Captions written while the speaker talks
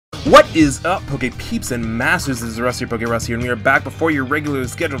What is up, Poke-Peeps and Masters? This is Russ here, PokeRuss here, and we are back before your regularly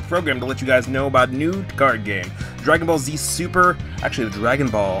scheduled program to let you guys know about a new card game. Dragon Ball Z Super, actually the Dragon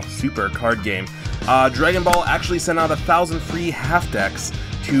Ball Super card game. Dragon Ball actually sent out 1,000 free half decks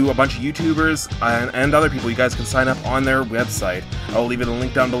to a bunch of YouTubers and other people. You guys can sign up on their website. I will leave it a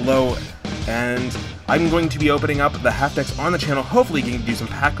link down below, and I'm going to be opening up the half decks on the channel. Hopefully you can do some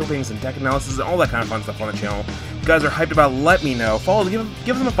pack openings and deck analysis and all that kind of fun stuff on the channel. If you guys are hyped about it, let me know.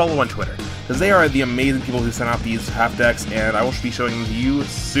 Give them a follow on Twitter, because they are the amazing people who sent out these half decks, and I will be showing them to you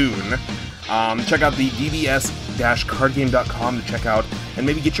soon. Check out the dbs-cardgame.com to check out and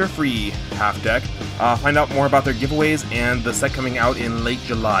maybe get your free half deck. Find out more about their giveaways and the set coming out in late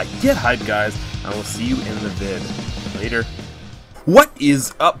July. Get hyped, guys, and we'll see you in the vid. Later. What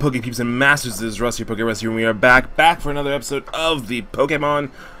is up, Poke-Peeps and Masters? This is Russ here, PokeRuss here, and we are back for another episode of the Pokemon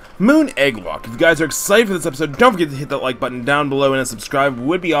Moon Egglocke. If you guys are excited for this episode, don't forget to hit that like button down below, and a subscribe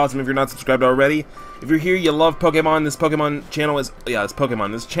would be awesome if you're not subscribed already. If you're here, you love Pokemon, this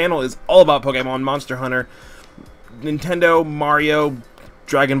channel is all about Pokemon, Monster Hunter, Nintendo, Mario,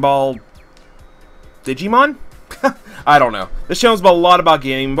 Dragon Ball, Digimon? I don't know. This channel's a lot about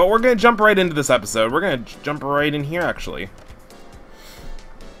gaming, but we're gonna jump right into this episode. We're gonna jump right in here, actually.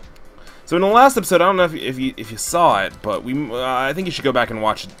 So in the last episode, I don't know if you saw it, but I think you should go back and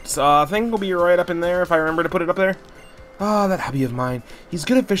watch it. So I think it'll be right up in there if I remember to put it up there. Ah, that hubby of mine. He's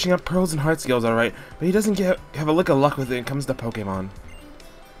good at fishing up pearls and heart scales, alright, but he doesn't have a lick of luck when it comes to Pokemon.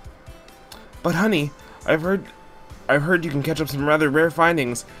 But honey, I've heard you can catch up some rather rare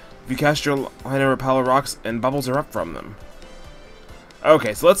findings if you cast your line over pile of rocks and bubbles are up from them.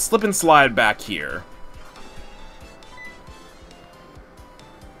 Okay, so let's slip and slide back here.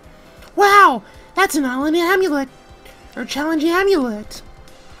 Wow, that's an all-in amulet, or challenging amulet.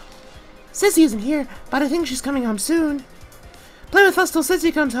 Sissy isn't here, but I think she's coming home soon. Play with us till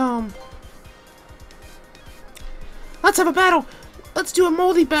Sissy comes home. Let's have a battle. Let's do a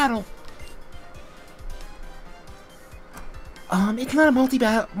moldy battle. It's not a moldy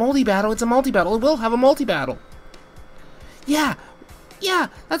battle. It's a multi-battle. We'll have a multi-battle. Yeah,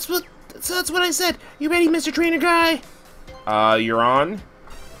 that's what I said. You ready, Mr. Trainer Guy? You're on.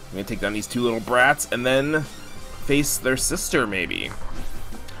 I'm gonna take down these two little brats and then face their sister, maybe.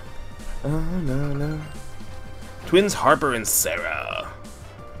 Oh, no. Twins Harper and Sarah.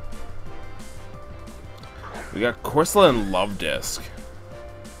 We got Corsola and Love Disc.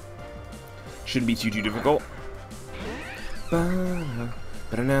 Shouldn't be too difficult.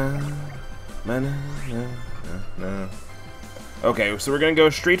 Okay, so we're gonna go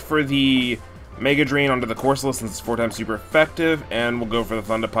straight for the Mega Drain onto the Corsola since it's 4 times super effective, and we'll go for the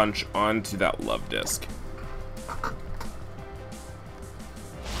Thunder Punch onto that Love Disc.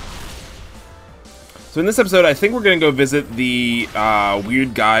 So in this episode, I think we're going to go visit the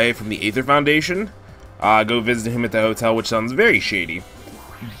weird guy from the Aether Foundation. Go visit him at the hotel, which sounds very shady.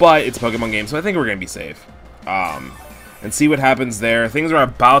 But it's a Pokemon game, so I think we're going to be safe. And see what happens there. Things are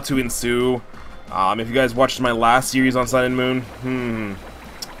about to ensue. If you guys watched my last series on Sun and Moon,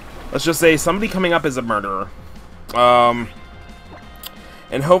 let's just say somebody coming up is a murderer. And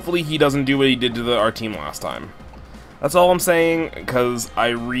hopefully he doesn't do what he did to our team last time. That's all I'm saying, because I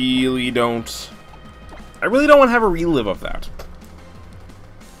really don't want to have a relive of that.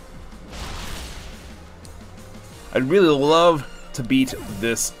 I'd really love to beat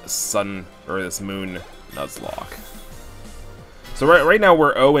this Moon Nuzlocke. So right now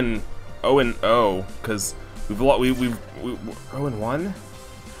we're 0-0, because we've 0-1.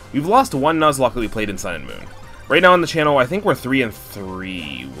 We've lost one Nuzlocke that we played in Sun and Moon. Right now on the channel, I think we're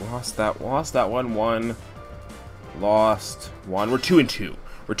 3-3. Lost that one. Lost one. We're 2-2.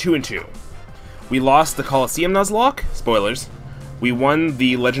 We're 2-2. We lost the Coliseum Nuzlocke. Spoilers. We won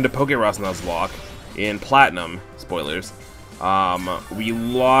the Legend of PokeRuss Nuzlocke in Platinum. Spoilers. We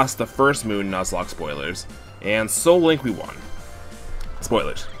lost the first Moon Nuzlocke. Spoilers. And Soul Link we won.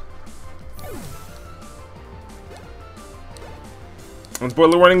 Spoilers. And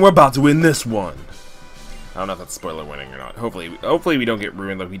spoiler warning, we're about to win this one. I don't know if that's spoiler warning or not. Hopefully we don't get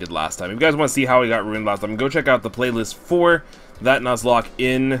ruined like we did last time. If you guys want to see how we got ruined last time, go check out the playlist for that Nuzlocke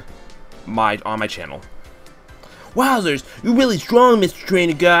on my channel. Wowzers, you're really strong, Mr.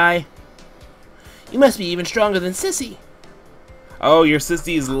 Trainer Guy. You must be even stronger than Sissy. Oh, your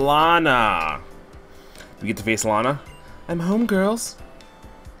sissy's Lana. We get to face Lana. I'm home, girls.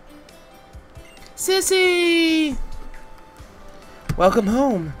 Sissy! Welcome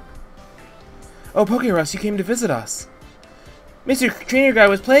home. Oh, PokeRuss, you came to visit us. Mr. Trainer Guy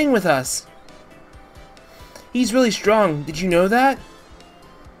was playing with us. He's really strong. Did you know that?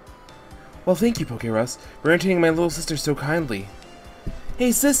 Well, thank you, PokeRuss, for entertaining my little sister so kindly. Hey,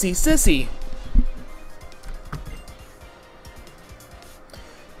 Sissy, Sissy!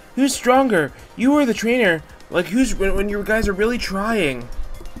 Who's stronger? You or the trainer? Like, who's when you guys are really trying?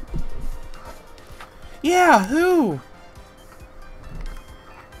 Yeah, who?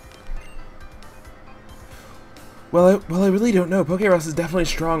 Well, I really don't know. PokeRuss is definitely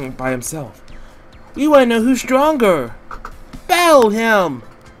strong by himself. We want to know who's stronger. Battle him!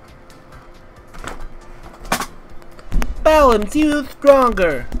 Battle him, see who's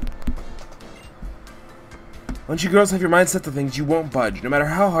stronger. Once you girls have your mind set to things, you won't budge, no matter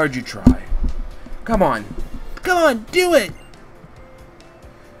how hard you try. Come on. Come on, do it!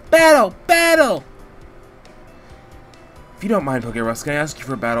 Battle! Battle! If you don't mind, PokeRuss, can I ask you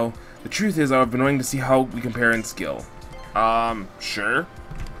for a battle? The truth is, I've been wanting to see how we compare in skill. Sure.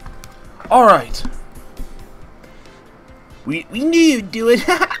 Alright. We knew you'd do it!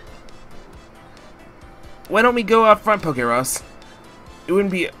 Why don't we go up front, PokeRuss? It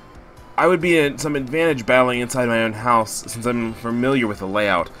wouldn't be... I would be at some advantage battling inside my own house, since I'm familiar with the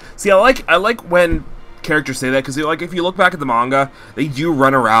layout. See, I like when characters say that, because like, if you look back at the manga, they do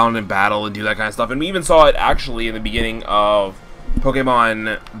run around and battle and do that kind of stuff, and we even saw it, actually, in the beginning of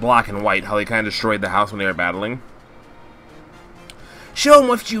Pokemon Black and White, how they kind of destroyed the house when they were battling. Show them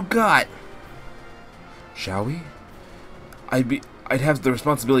what you got! Shall we? I'd have the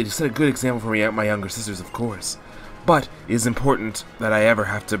responsibility to set a good example for my younger sisters, of course. But it is important that I ever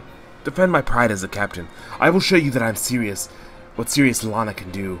have to defend my pride as a captain. I will show you that I'm serious, what serious Lana can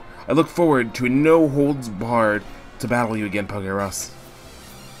do. I look forward to a no-holds-barred to battle you again, PokeRuss.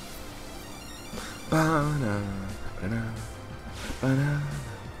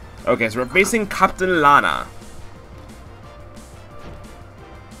 Okay, so we're facing Captain Lana.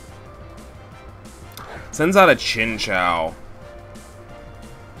 Sends out a Chinchou.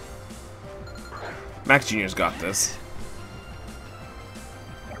 Max Jr.'s got this.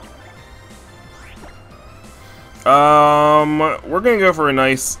 We're gonna go for a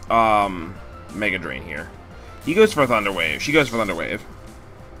nice, Mega Drain here. He goes for Thunder Wave. She goes for Thunder Wave.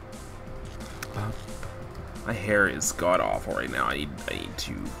 My hair is god-awful right now. I need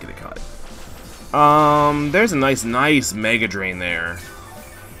to get it cut. There's a nice Mega Drain there.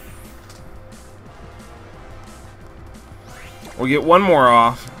 We'll get one more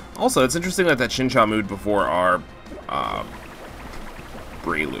off. Also, it's interesting that Chinchou moved before our,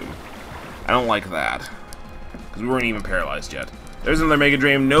 Breloom. I don't like that. Because we weren't even paralyzed yet. There's another Mega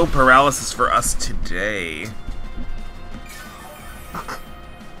Drain. No paralysis for us today.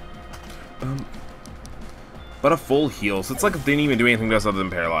 But a full heal, so it's like they didn't even do anything to us other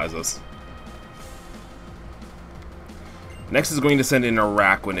than paralyze us. Next is going to send in a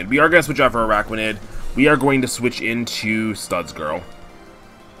Araquanid. We are going to switch out for Araquanid. We are going to switch into Studs Girl.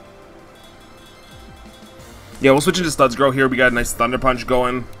 Yeah, we'll switch into Studs Girl here. We got a nice Thunder Punch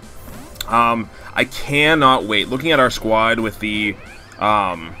going. I cannot wait. Looking at our squad with the,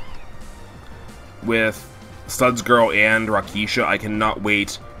 with Studs Girl and Rakisha, I cannot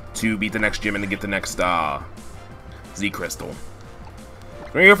wait to beat the next gym and to get the next, Z Crystal.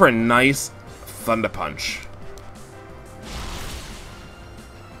 We're gonna go for a nice Thunder Punch.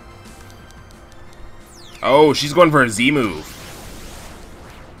 Oh, she's going for a Z move.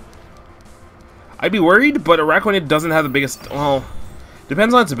 I'd be worried, but Araquanid doesn't have the biggest... Well,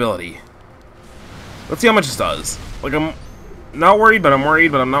 depends on its ability. Let's see how much it does. Like, I'm not worried, but I'm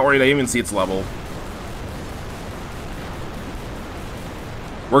worried, but I'm not worried. I even see its level.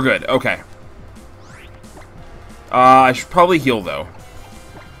 We're good. Okay. I should probably heal, though.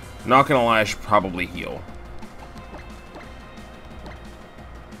 Not gonna lie, I should probably heal.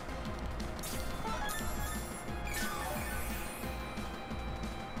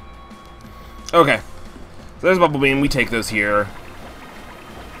 Okay. So there's Bubble Beam. We take those here.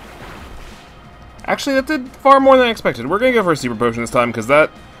 Actually, that did far more than I expected. We're gonna go for a Super Potion this time, because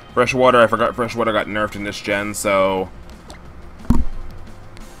that Fresh Water, I forgot Fresh Water got nerfed in this gen, so...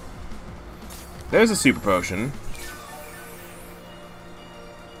 There's a Super Potion.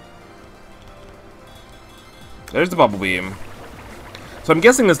 There's the Bubble Beam. So I'm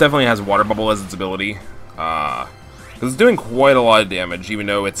guessing this definitely has Water Bubble as its ability. Because it's doing quite a lot of damage, even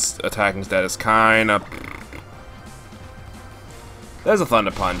though its attacking status kinda... There's a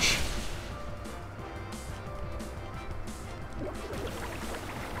Thunder Punch.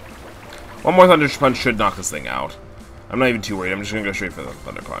 One more Thunder Punch should knock this thing out. I'm not even too worried. I'm just gonna go straight for the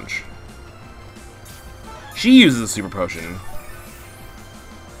Thunder Punch. She uses a Super Potion.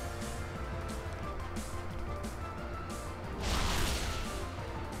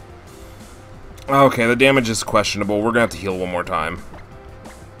 Okay, the damage is questionable. We're gonna have to heal one more time.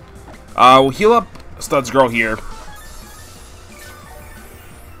 We'll heal up Studs Girl here.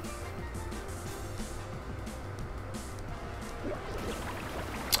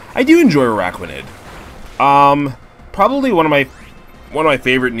 I do enjoy Araquanid. Probably one of my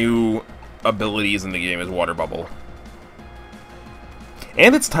favorite new abilities in the game is Water Bubble.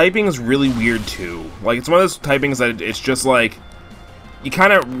 And its typing is really weird too. Like, it's one of those typings that it's just like, you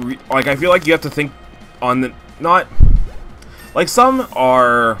kind of like, I feel like you have to think on the not like some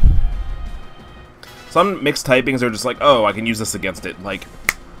mixed typings are just like, oh, I can use this against it, like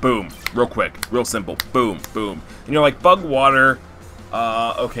boom, real quick, real simple, boom, boom, and you're like, bug water.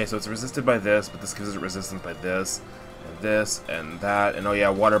 Okay, so it's resisted by this, but this gives it resistance by this, and that, and oh yeah,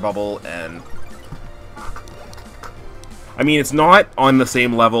 water bubble, and... I mean, it's not on the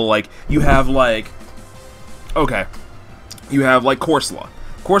same level, like, you have, like... Okay. You have, like, Corsola.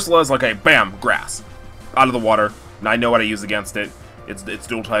 Corsola is like a, bam, grass. Out of the water. I know what I use against it. It's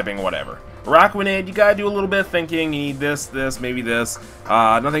dual typing, whatever. Araquanid, you gotta do a little bit of thinking. You need this, maybe this.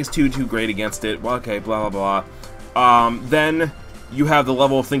 Nothing's too great against it. Well, okay, blah, blah, blah. Then... you have the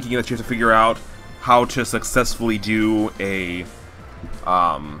level of thinking that you have to figure out how to successfully do a,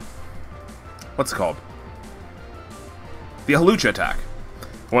 what's it called? The Hawlucha attack.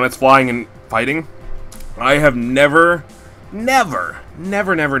 When it's flying and fighting. I have never... I have I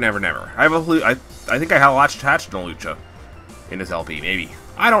think I have a latch attached to Hawlucha in this LP, maybe.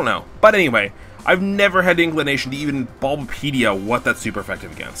 I don't know. But anyway, I've never had the inclination to even Bulbapedia what that's super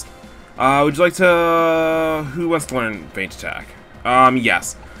effective against. Would you like to... Who wants to learn Faint Attack?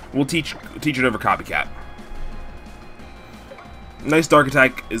 Yes. We'll teach it over Copycat. Nice Dark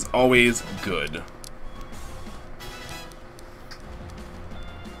Attack is always good.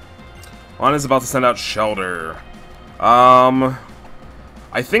 Lana's about to send out Shelter. I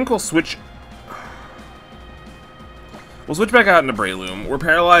think we'll switch... We'll switch back out into Breloom. We're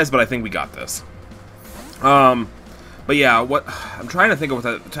paralyzed, but I think we got this. But yeah, what... I'm trying to think of what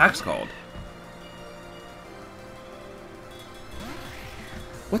that attack's called.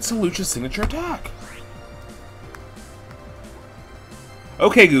 What's Hawlucha's signature attack?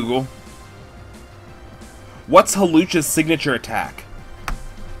 Okay, Google. What's Hawlucha's signature attack?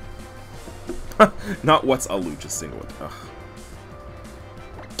 Not what's Hawlucha's signature attack.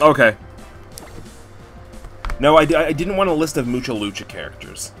 Okay. No, I didn't want a list of Mucha-Lucha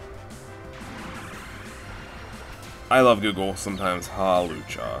characters. I love Google sometimes.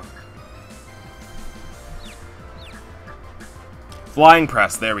 Hawlucha. Flying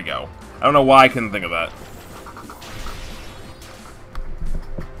Press, there we go. I don't know why I couldn't think of that.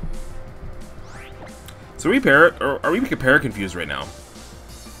 So are we confused right now?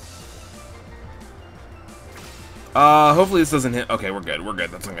 Hopefully this doesn't hit. Okay, we're good. We're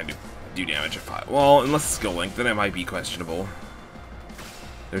good. That's not gonna do damage at 5. Well, unless it's skill link, then it might be questionable.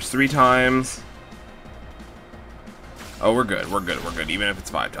 There's 3 times. Oh, we're good. We're good. We're good. Even if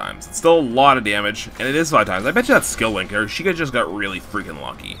it's 5 times, it's still a lot of damage, and it is 5 times. I bet you that's skill link, or she just got really freaking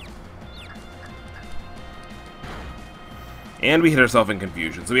lucky. And we hit ourselves in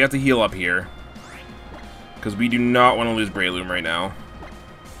confusion, so we have to heal up here. Because we do not want to lose Breloom right now.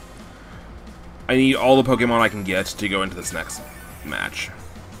 I need all the Pokemon I can get to go into this next match.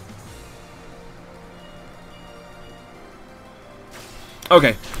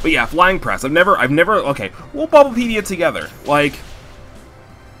 Okay, but yeah, Flying Press. I've never, okay, we'll Bubblepedia together. Like,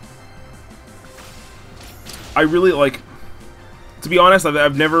 I really, like, to be honest,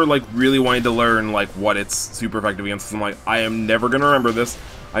 I've never, like, really wanted to learn, like, what it's super effective against. I'm like, I am never going to remember this.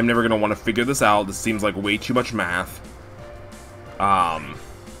 I'm never going to want to figure this out. This seems like way too much math.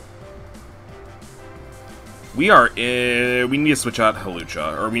 We need to switch out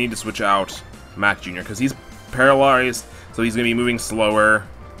Hawlucha, or we need to switch out Mac Jr., because he's paralyzed, so he's going to be moving slower.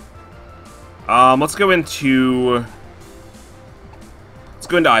 Let's go into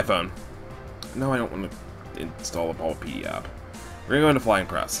iPhone. No, I don't want to install a Bulbapedia app. We're going to go into Flying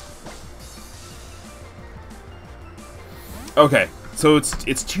Press. Okay, so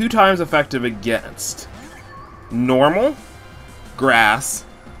it's 2 times effective against normal, grass,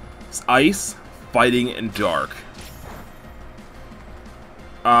 ice, fighting, and dark.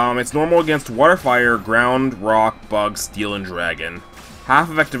 It's normal against water, fire, ground, rock, bug, steel, and dragon. Half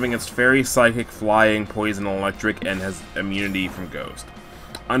effective against fairy, psychic, flying, poison, electric, and has immunity from ghost.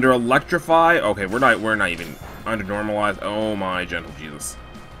 Under electrify, okay, we're not even under normalized. Oh my gentle Jesus.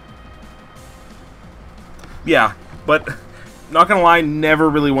 Yeah, but not gonna lie, never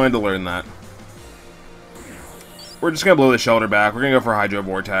really wanted to learn that. We're just gonna blow the Shelter back. We're gonna go for Hydro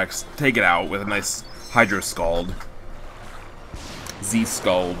Vortex. Take it out with a nice Hydro Scald.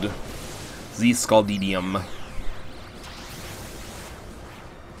 Z-Scald. Z-Scaldidium.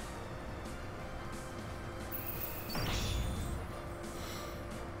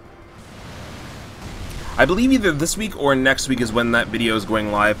 I believe either this week or next week is when that video is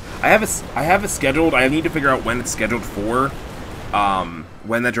going live. I have it scheduled. I need to figure out when it's scheduled for.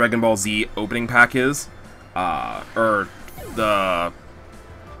 When that Dragon Ball Z opening pack is, or the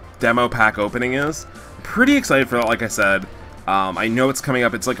demo pack opening is. I'm pretty excited for that. Like I said, I know it's coming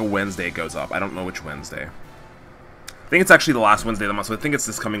up. It's like a Wednesday it goes up. I don't know which Wednesday. I think it's actually the last Wednesday of the month, so I think it's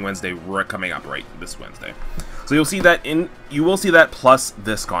this coming Wednesday coming up right this Wednesday. So you'll see that you will see that plus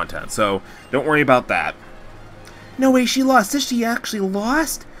this content. So don't worry about that. No way she lost. Did she actually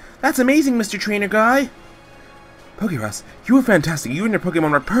lost? That's amazing, Mr. Trainer Guy. PokeRuss, you were fantastic. You and your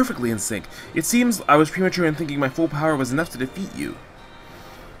Pokemon were perfectly in sync. It seems I was premature in thinking my full power was enough to defeat you.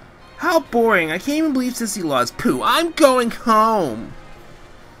 How boring. I can't even believe Sissy lost. Pooh, I'm going home.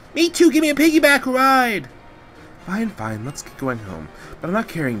 Me too. Give me a piggyback ride. Fine, fine. Let's get going home. But I'm not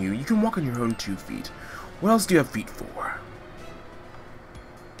carrying you. You can walk on your own 2 feet. What else do you have feet for?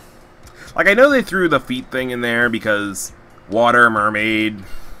 Like, I know they threw the feet thing in there because water, mermaid.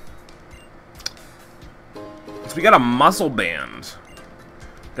 So we got a muscle band.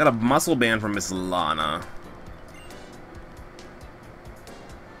 Got a muscle band from Miss Lana.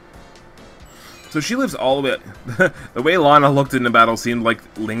 So she lives all the way... The way Lana looked in the battle seemed like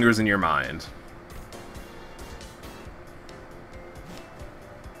lingers in your mind.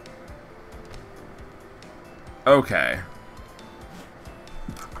 Okay.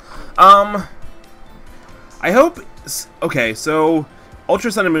 I hope... Okay, so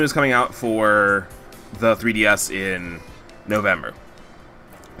Ultra Sun and Moon is coming out for the 3DS in November.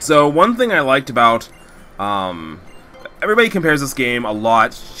 So one thing I liked about... everybody compares this game a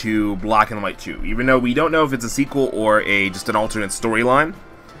lot to Black and White 2, even though we don't know if it's a sequel or just an alternate storyline.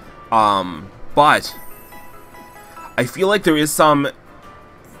 But I feel like there is some...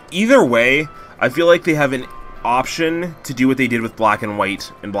 Either way, I feel like they have an option to do what they did with Black and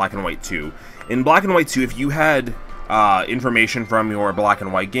White in Black and White 2. In Black and White 2, if you had information from your Black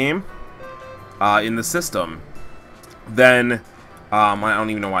and White game in the system, then I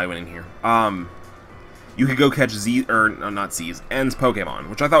don't even know why I went in here. You could go catch Z, or no, not Z's, N's Pokemon,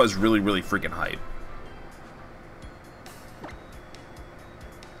 which I thought was really, really freaking hype.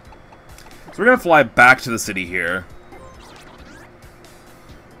 So we're gonna fly back to the city here.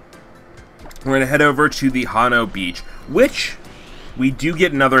 We're going to head over to the Hano Beach, which we do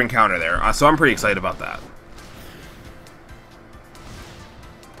get another encounter there, so I'm pretty excited about that.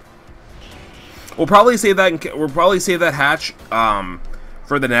 We'll probably save that hatch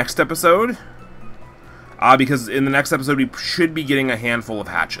for the next episode, because in the next episode we should be getting a handful of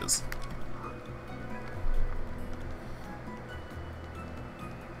hatches.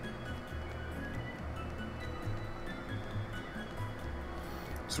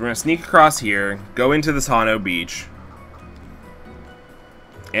 So we're going to sneak across here, go into this Hano Beach,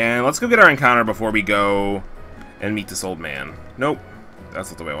 and let's go get our encounter before we go and meet this old man. Nope, that's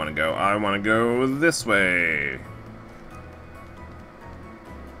not the way I want to go. I want to go this way.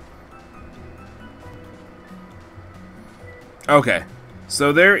 Okay,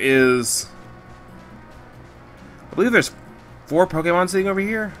 so there is... I believe there's 4 Pokemon sitting over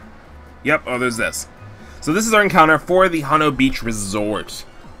here? Yep, oh, there's this. So this is our encounter for the Hano Beach Resort.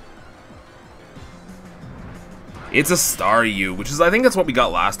 It's a Staryu, which is, I think that's what we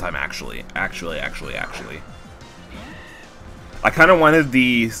got last time, actually. Actually. I kind of wanted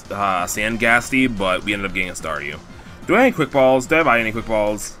the Sandgasty, but we ended up getting a Staryu. Do I have any Quick Balls? Do I buy any Quick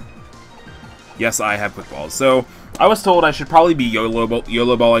Balls? Yes, I have Quick Balls. So, I was told I should probably be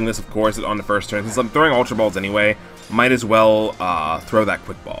YOLO balling this, of course, on the first turn. Since I'm throwing Ultra Balls anyway, might as well throw that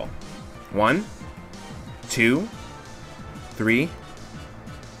Quick Ball. 1, 2, 3.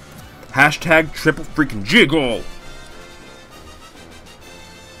 Hashtag triple freaking jiggle!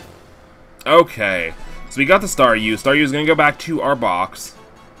 Okay, so we got the Staryu. Staryu is going to go back to our box.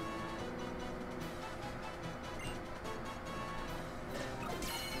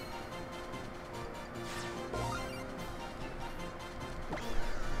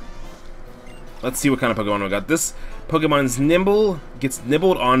 Let's see what kind of Pokemon we got. This Pokemon's nimble, gets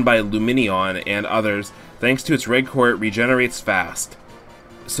nibbled on by Lumineon and others. Thanks to its red core, it regenerates fast.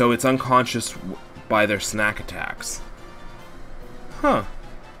 So it's unconscious by their snack attacks. Huh.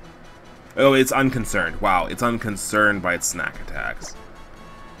 Oh, it's unconcerned. Wow, it's unconcerned by its snack attacks.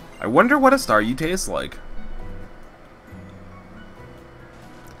 I wonder what a Staryu tastes like.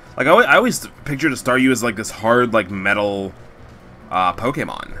 Like, I always pictured a Staryu as like this hard, like, metal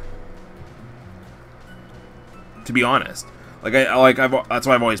Pokemon. To be honest. That's what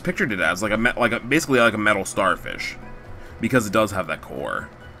I've always pictured it as, basically like a metal starfish. Because it does have that core.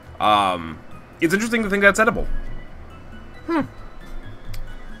 It's interesting to think that's edible.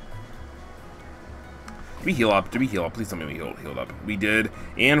 Did we heal up? Did we heal up? Please tell me we healed up. We did.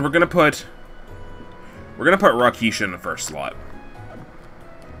 And we're gonna put Rakisha in the first slot.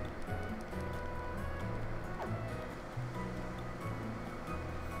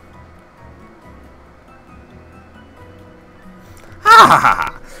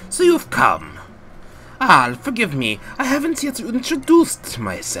 Ah, so you've come. Ah, forgive me, I haven't yet introduced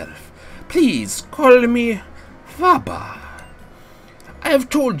myself. Please call me Faba. I have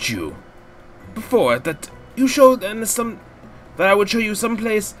told you before that I would show you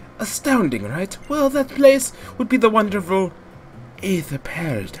someplace astounding, right? Well, that place would be the wonderful Aether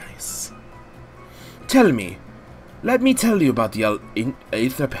Paradise. Let me tell you about the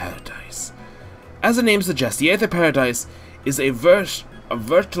Aether Paradise. As the name suggests, the Aether Paradise is a vertical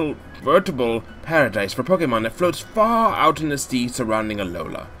paradise for Pokemon that floats far out in the sea surrounding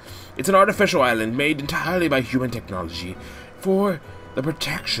Alola. It's an artificial island made entirely by human technology for the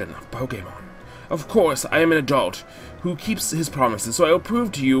protection of Pokemon. Of course, I am an adult who keeps his promises, so I will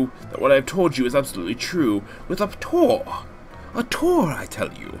prove to you that what I have told you is absolutely true with a tour, I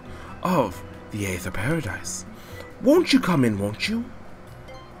tell you, of the Aether Paradise. Won't you come in, won't you?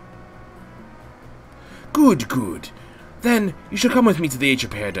 Good, good. Then you shall come with me to the Aether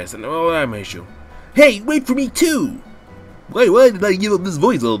Paradise, and I miss you. Hey, wait for me too! Why did I give him this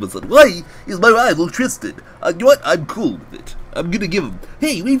voice all of a sudden? Why is my rival Tristan? You know what? I'm cool with it. I'm gonna give him,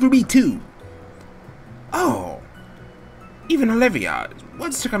 hey, wait for me too! Oh, even Olivia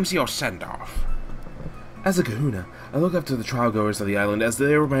wants to come see your send-off. As a kahuna, I look up to the trial-goers of the island as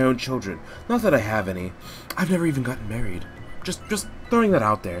they were my own children. Not that I have any. I've never even gotten married. Just throwing that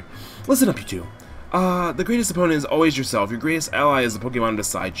out there. Listen up, you two. The greatest opponent is always yourself. Your greatest ally is the Pokemon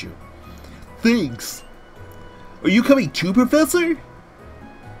beside you. Thanks. Are you coming too, Professor?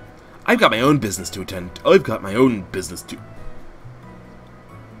 I've got my own business to attend. I've got my own business to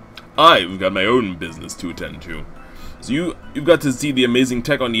attend to. So you've got to see the amazing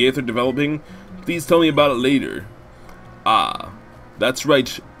tech on the Aether developing. Please tell me about it later. Ah, that's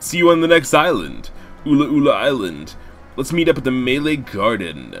right. See you on the next island, Ula Ula Island. Let's meet up at the Melee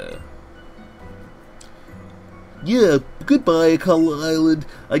Garden. Yeah, goodbye, Akala Island.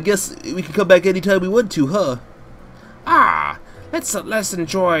 I guess we can come back anytime we want to, huh? Ah, let's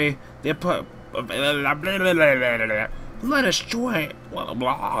enjoy the let us enjoy.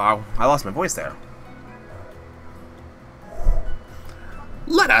 I lost my voice there.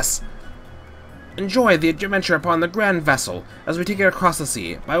 Let us enjoy the adventure upon the grand vessel as we take it across the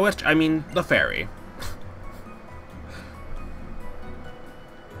sea, by which I mean the ferry.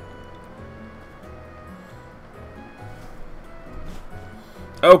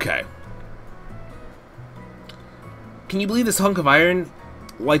 Okay. Can you believe this hunk of iron,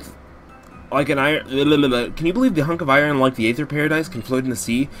 like an iron? Can you believe the hunk of iron, like the Aether Paradise, can float in the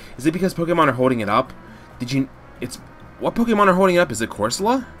sea? Is it because Pokemon are holding it up? What Pokemon are holding it up? Is it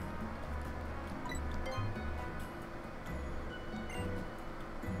Corsola?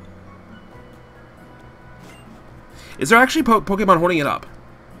 Is there actually Pokemon holding it up?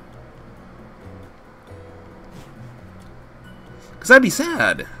 Because that'd be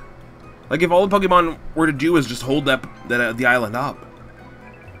sad. Like, if all the Pokemon were to do is just hold the island up.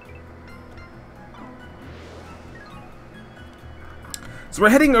 So we're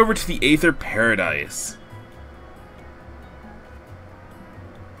heading over to the Aether Paradise.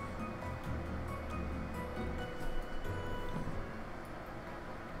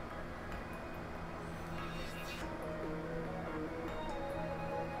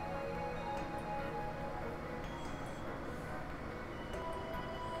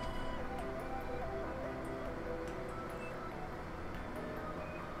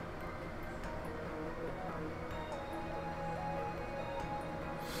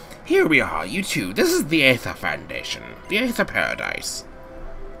 Here we are, you two. This is the Aether Foundation, the Aether Paradise.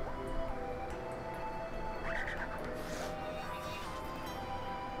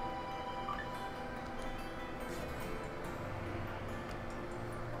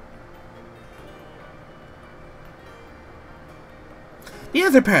 The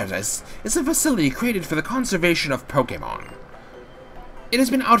Aether Paradise is a facility created for the conservation of Pokémon. It has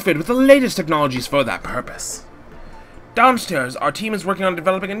been outfitted with the latest technologies for that purpose. Downstairs, our team is working on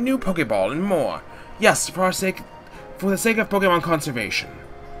developing a new Pokeball and more. Yes, for the sake of Pokemon conservation.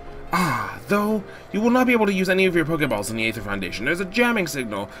 Ah, though, you will not be able to use any of your Pokeballs in the Aether Foundation. There's a jamming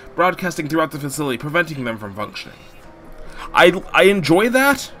signal broadcasting throughout the facility, preventing them from functioning. I enjoy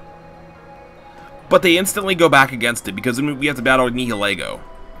that, but they instantly go back against it because we have to battle Nihilego.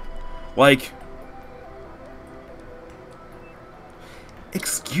 Like,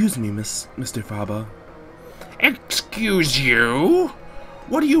 excuse me, Mr. Faba. Excuse you?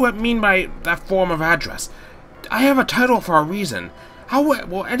 What do you mean by that form of address? I have a title for a reason. How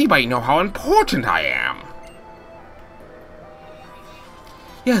will anybody know how important I am?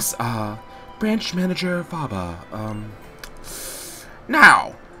 Yes, Branch Manager Faba,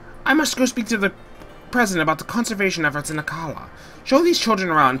 Now, I must go speak to the President about the conservation efforts in Akala. Show these children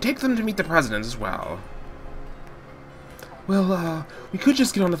around, take them to meet the President as well. Well, we could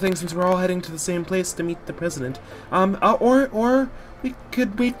just get on the thing since we're all heading to the same place to meet the President. Or we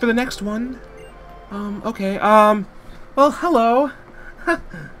could wait for the next one. Okay, well, hello.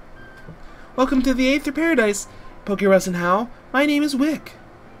 Welcome to the Aether Paradise, PokeRuss and How. My name is Wick.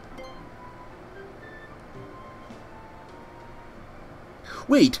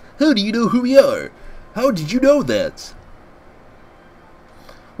 Wait, how do you know who we are? How did you know that?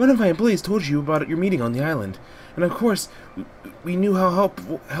 One of my employees told you about your meeting on the island. And of course, we knew how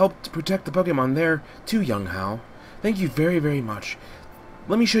helped protect the Pokemon there, too, young Hal. Thank you very, very much.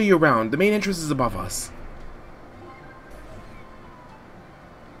 Let me show you around. The main entrance is above us.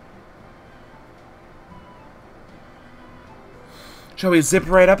 Shall we zip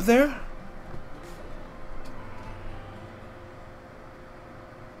right up there?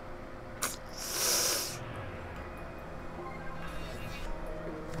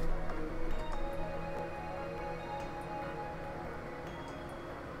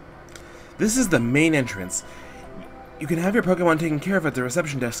 This is the main entrance. You can have your Pokemon taken care of at the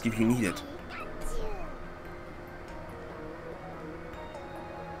reception desk if you need it.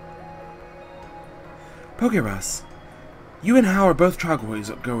 PokeRuss, you and Hal are both trial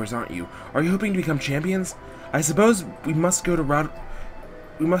goers, aren't you? Are you hoping to become champions? I suppose we must go to route.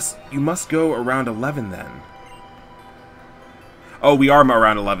 You must go around 11 then. Oh, we are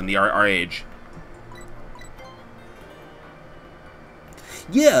around 11, our age.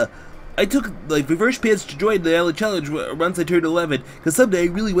 Yeah, I took like reverse paths to join the Island Challenge once I turned 11, because someday I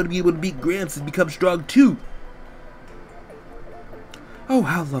really want to be able to beat Gramps and become strong too. Oh,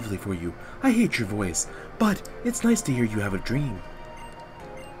 how lovely for you. I hate your voice, but it's nice to hear you have a dream.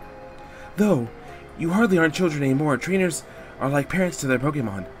 Though, you hardly aren't children anymore. Trainers are like parents to their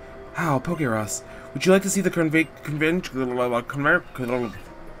Pokemon. How, PokeRuss, would you like to see the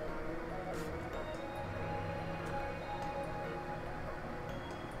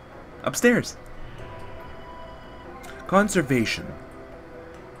upstairs. Conservation.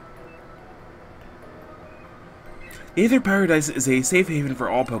 Aether Paradise is a safe haven for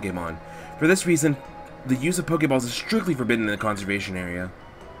all Pokemon. For this reason, the use of Pokeballs is strictly forbidden in the conservation area.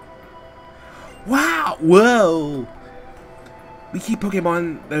 Wow! Whoa! We keep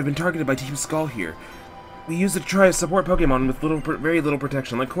Pokemon that have been targeted by Team Skull here. We use it to try to support Pokemon with very little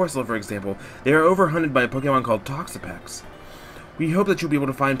protection, like Corsola, for example. They are overhunted by a Pokemon called Toxapex. We hope that you'll be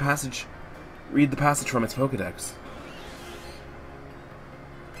able to read the passage from its Pokedex.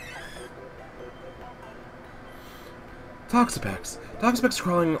 Toxapex. Toxapex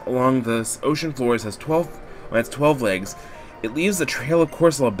crawling along the ocean floors has 12 legs. It leaves a trail of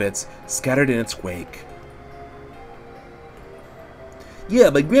Corsola bits scattered in its wake. Yeah,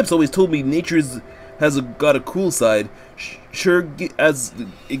 my Gramps always told me nature has got a cool side, sure as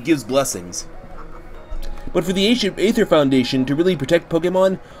it gives blessings. But for the Aether Foundation to really protect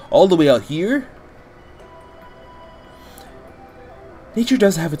Pokemon all the way out here? Nature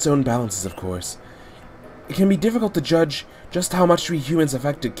does have its own balances, of course. It can be difficult to judge just how much we humans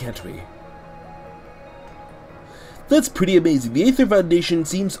affected, can't we? That's pretty amazing. The Aether Foundation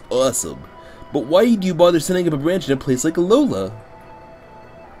seems awesome. But why do you bother sending up a branch in a place like Alola?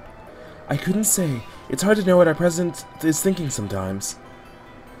 I couldn't say. It's hard to know what our president is thinking sometimes.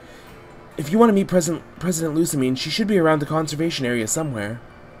 If you want to meet President Lucamine, she should be around the conservation area somewhere.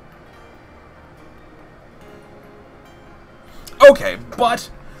 Okay, but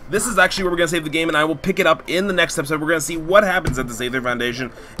this is actually where we're going to save the game, and I will pick it up in the next episode. We're going to see what happens at this Aether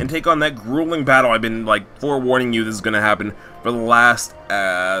Foundation and take on that grueling battle I've been, like, forewarning you this is going to happen for the last,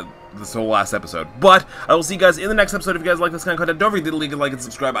 this whole last episode. But I will see you guys in the next episode. If you guys like this kind of content, don't forget to leave a like and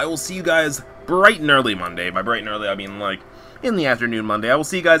subscribe. I will see you guys bright and early Monday. By bright and early, I mean, like, in the afternoon Monday. I will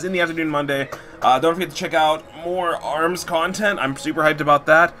see you guys in the afternoon Monday. Don't forget to check out more ARMS content. I'm super hyped about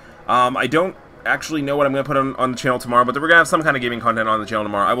that. I don't actually know what I'm going to put on the channel tomorrow, but we're going to have some kind of gaming content on the channel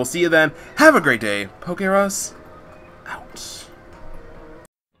tomorrow. I will see you then. Have a great day. PokeRuss, out.